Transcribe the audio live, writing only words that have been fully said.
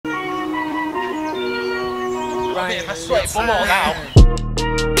Right. I sweat bum all now.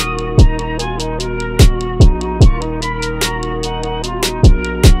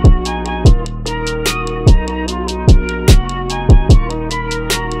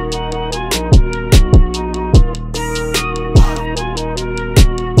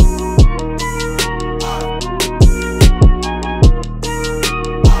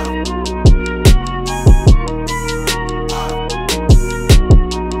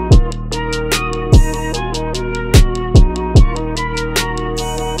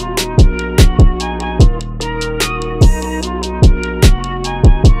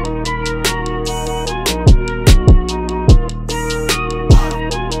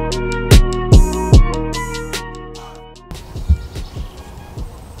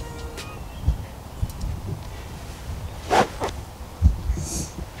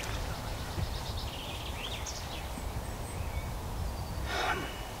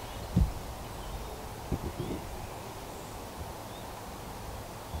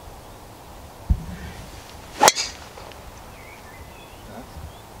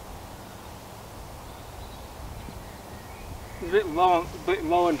 It's a bit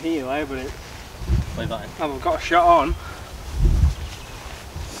low on heel, eh, but it. Play that in. I've got a shot on.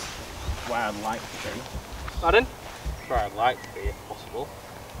 Where I'd like to be. Pardon? Where I'd like to be, if possible.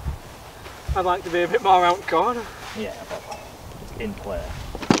 I'd like to be a bit more out corner. Yeah, but it's in play.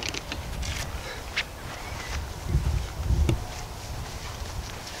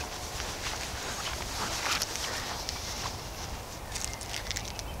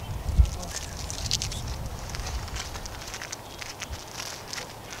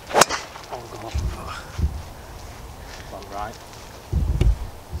 Right.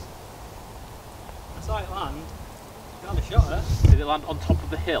 I saw it land. You had a shot at it. Did it land on top of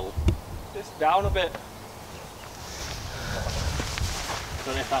the hill? Just down a bit.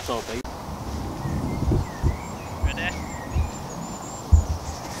 Don't know if that's all big. Ready?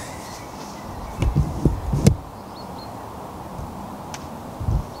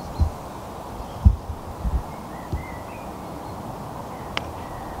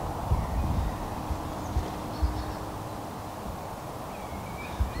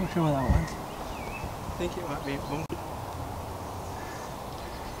 Not sure where that went. I think it might be a bump.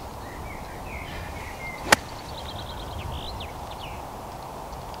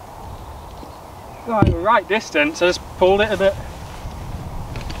 Right distance, I just pulled it a bit.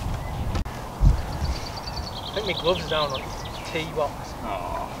 I think my gloves are down on tee box.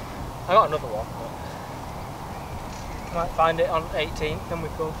 Oh. I got another one, but might find it on 18th, then we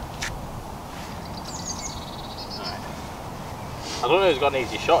go. I don't know who's got an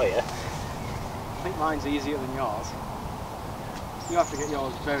easy shot here. I think mine's easier than yours. You have to get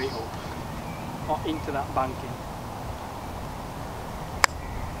yours very up, or into that banking.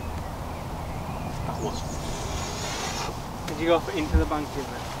 That was... Did you go for into the banking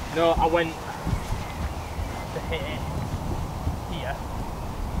then? No, I went to hit it here,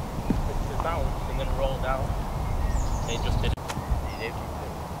 which was bounced and then rolled out. It just didn't. It did.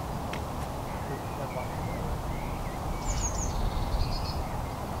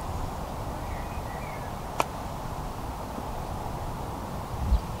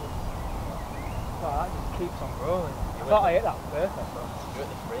 Oh, that just keeps on rolling. I thought I hit that perfect, but You're at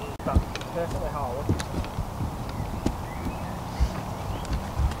the fringe. that's perfectly how I would.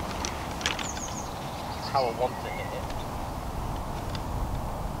 How I want to hit it.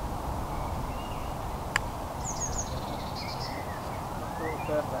 Absolutely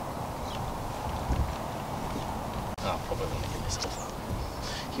perfect. Oh, probably want to give myself that.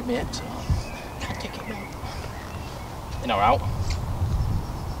 Give me it. Can't take it now. In or out?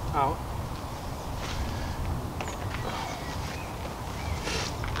 Out.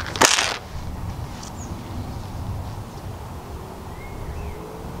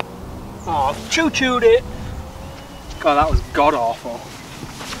 Oh, choo-chooed it! God, that was god-awful.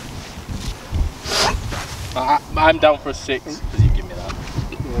 I'm down for a 6 because you give me that.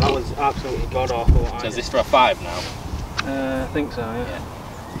 Yeah, that was absolutely god-awful. So is this for a 5 now? I think so, yeah.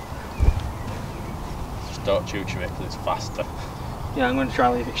 Just don't choo-choo it because it's faster. Yeah, I'm going to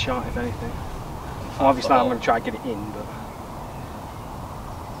try to leave it short if anything. Well, obviously I'm going to try to get it in, but...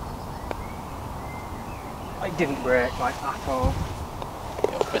 It didn't break like at all.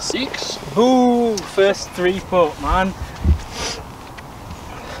 Go for 6. Ooh, first 3 foot, man.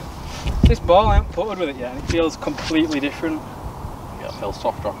 This ball I haven't putted with it yet and it feels completely different. Yeah, I feel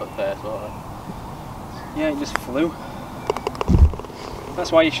soft drop at pace, won't it? Yeah, it just flew.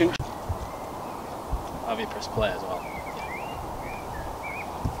 That's why you shouldn't... Have you press play as well?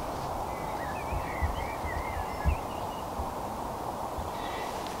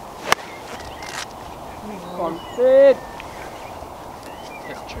 Go on, Sid.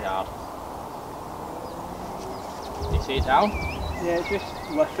 It's tree hard. Do you see it down? Yeah, it's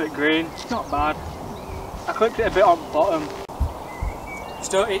just left it green. It's not bad. I clipped it a bit on the bottom.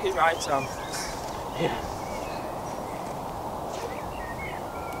 Just don't eat it right, Sam. Yeah.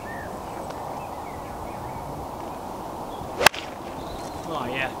 Oh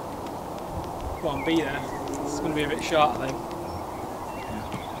yeah. Go on, be there. It's going to be a bit short, I think.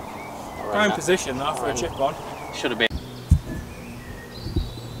 Yeah. Prime position though for a chip on. Should have been.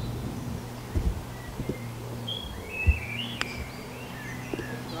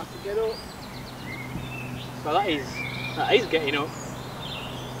 Have to get up. Well, that is getting up.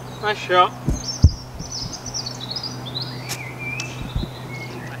 Nice shot.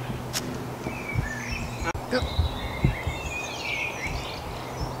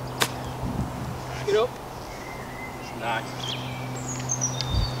 Get up. Nice.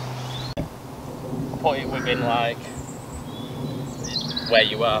 Put it within like where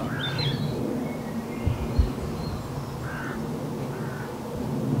you are.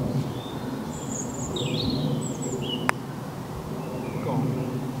 Go on.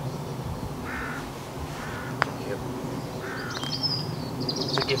 Thank you.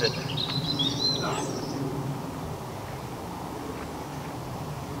 It's a given.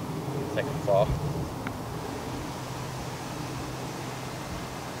 Second four.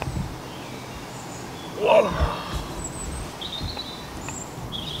 Whoa!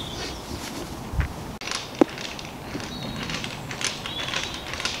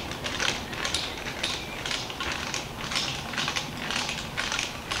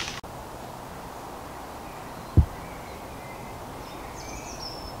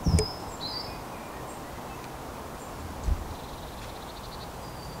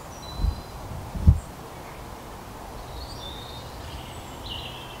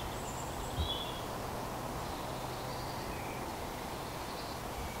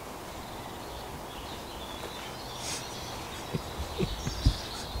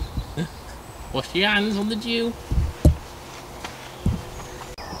 Wash your hands on the dew.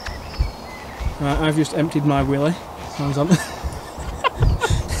 Right, I've just emptied my willy. Sam's on.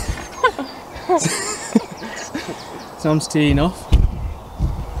 Sam's teeing off.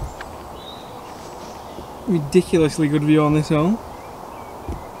 Ridiculously good view on this hole.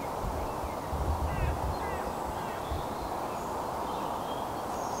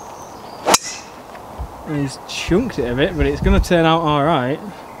 And he's chunked it a bit, but it's going to turn out alright.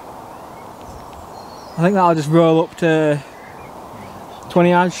 I think that'll just roll up to 20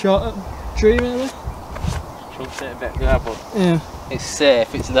 yards short of tree maybe? Chunks it a bit, yeah, but Yeah. it's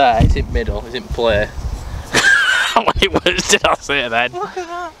safe, it's there, it's in middle, it's in play. How many words did I say then? Look at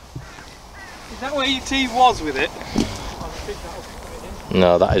that! Is that where your tee was with it?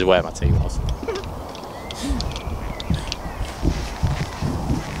 No, that is where my tee was.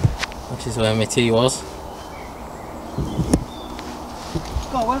 Which is where my tee was.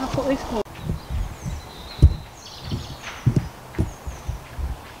 God, where did I put this for?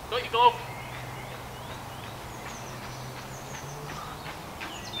 Got your glove.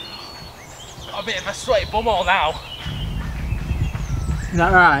 Got a bit of a sweaty bumhole now. Is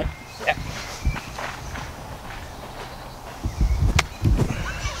that right? Yeah.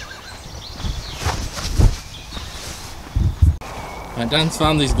 Right, Dan's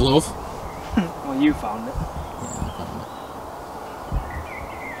found his glove. Well, you found it.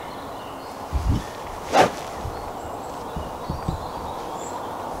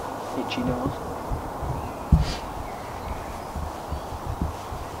 Itchy nose.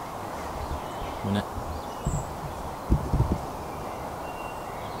 Minute.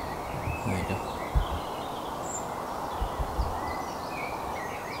 There you go.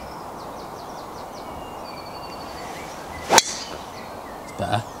 It's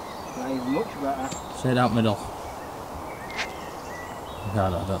better. That is much better. Straight out middle. No,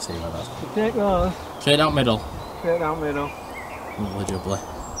 I don't see where that's. Take those. Straight out middle. Straight down middle. Lovely jubbly.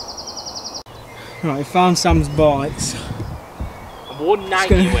 Right, we found Sam's ball. It's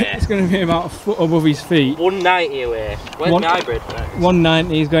 190 away. it's going to be about a foot above his feet. 190 away. Where's my hybrid?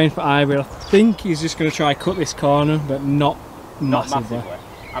 190, he's going for hybrid. I think he's just going to try cut this corner, but not massively.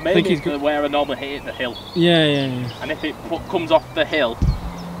 I'm aiming for where I normally hit it, the hill. Yeah, yeah, yeah. And if it comes off the hill,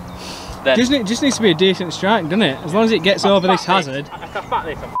 then... Just needs to be a decent strike, doesn't it? As long as it gets over this hazard. If I fat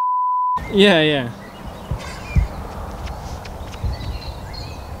this, I'm Yeah, yeah.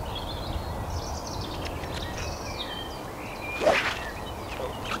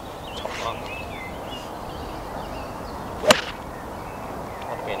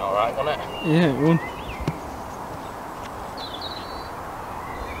 That'd been alright, wouldn't it? Yeah, it won.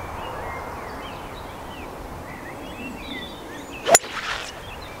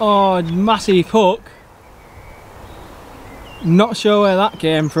 Oh, massive hook. Not sure where that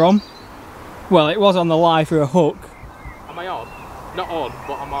came from. Well, it was on the lie for a hook. Am I on? Not on,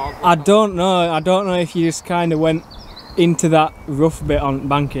 but I'm on. I don't know. I don't know if you just kind of went into that rough bit on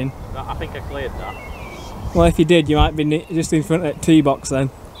banking. I think I cleared that. Well, if you did, you might be just in front of that tee box then.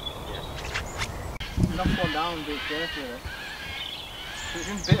 Yeah. Knock one down and be careful with it. It's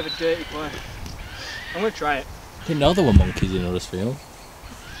in a bit of a dirty place. I'm going to try it. Didn't know there were monkeys in Huddersfield.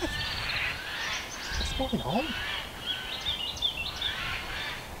 What's going on?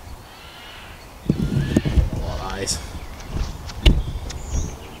 What eyes?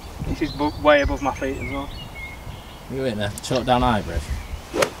 This is way above my feet as well. You in there? Choke down hybrid.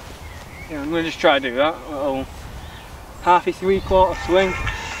 Yeah, I'm going to just try to do that. A little halfy 3/4 swing.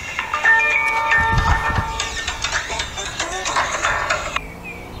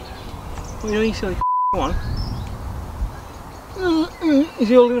 What are you silly come on. Is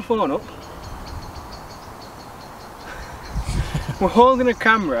he holding the phone up? We're holding a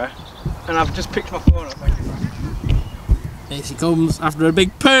camera and I've just picked my phone up. Here she comes after a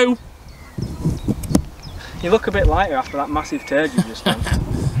big poo. You look a bit lighter after that massive turd you just done.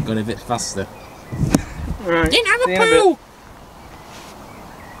 Going a bit faster. Right. Didn't have a poo!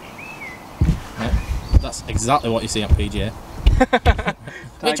 Yeah, that's exactly what you see on PGA.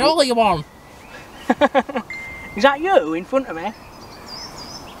 Which hole are you on? Is that you in front of me?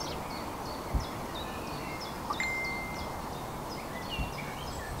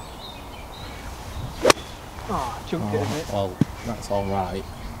 Oh, I chunked it a bit. Well, that's alright.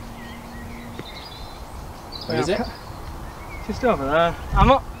 Where is it? Just over there. I'm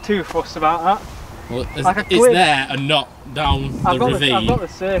not too fussed about that. Well, Like a it's cliff. there and not down the ravine. I've got the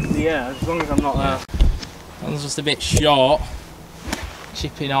safety, yeah, as long as I'm not there. It's just a bit short.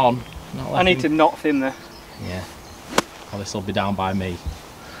 Chipping on. Not I need to not thin this. Yeah. Well, this will be down by me.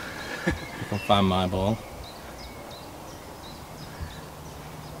 I can find my ball.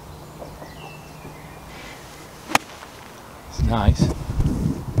 It's nice.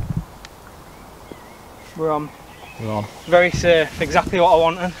 We're on. We're on. Very safe, exactly what I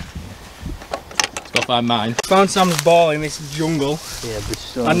wanted. Let's go find mine. Found Sam's ball in this jungle. Yeah, but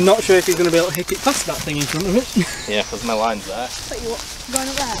still. I'm not sure if he's going to be able to hit it past that thing in front of it. Yeah, because my line's there. But you what? Going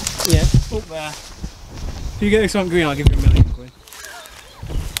up there? Yeah, up there. If you get this on green, I'll give you £1 million.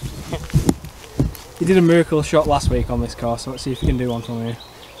 He did a miracle shot last week on this course, so let's see if he can do one from here.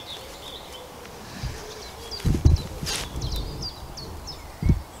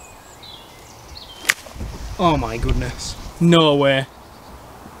 Oh my goodness. No way.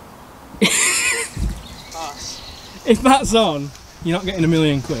 If that's on, you're not getting £1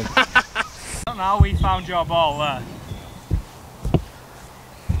 million. I don't know how we found your ball there.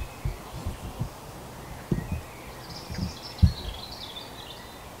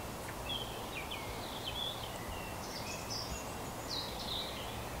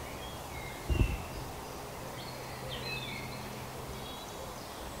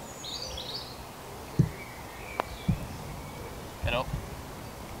 Get up.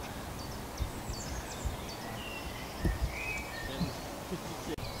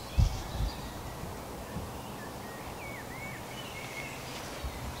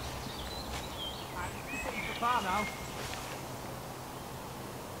 Now.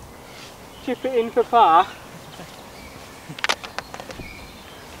 Chip it in for par.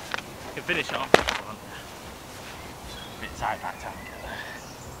 You can finish off. A bit tight back time.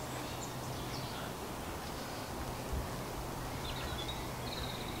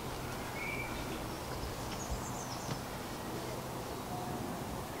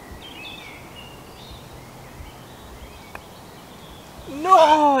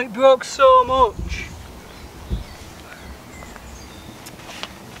 No, it broke so much.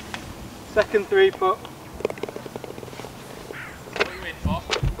 Second 3-putt. What are you in for?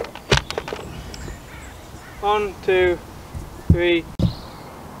 1, 2, 3.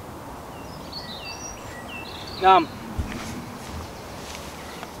 Damn.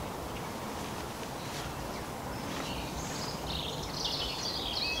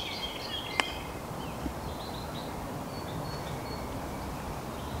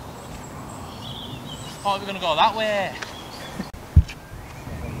 Oh, we're going to go that way.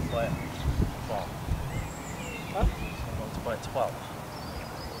 Huh? I'm going to play 12.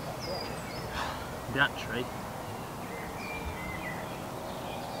 That tree.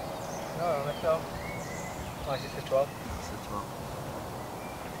 No, only 12. Why is it for 12? That's the 12.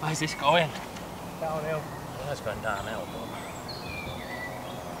 Where's this going? Downhill. Well, it's going downhill, but...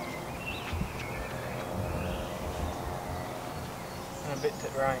 And a bit to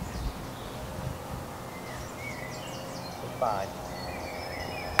the right. Goodbye.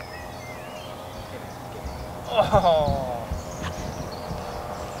 Oh!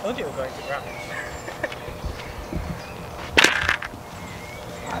 I thought you were going to ground.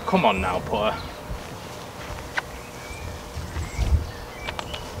 Come on now, putter.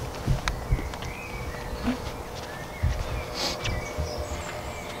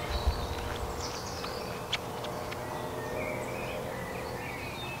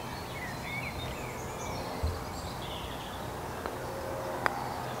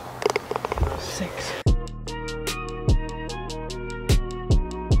 Six.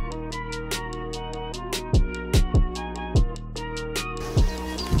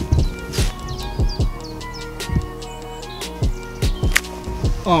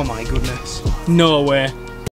 Oh my goodness. No way.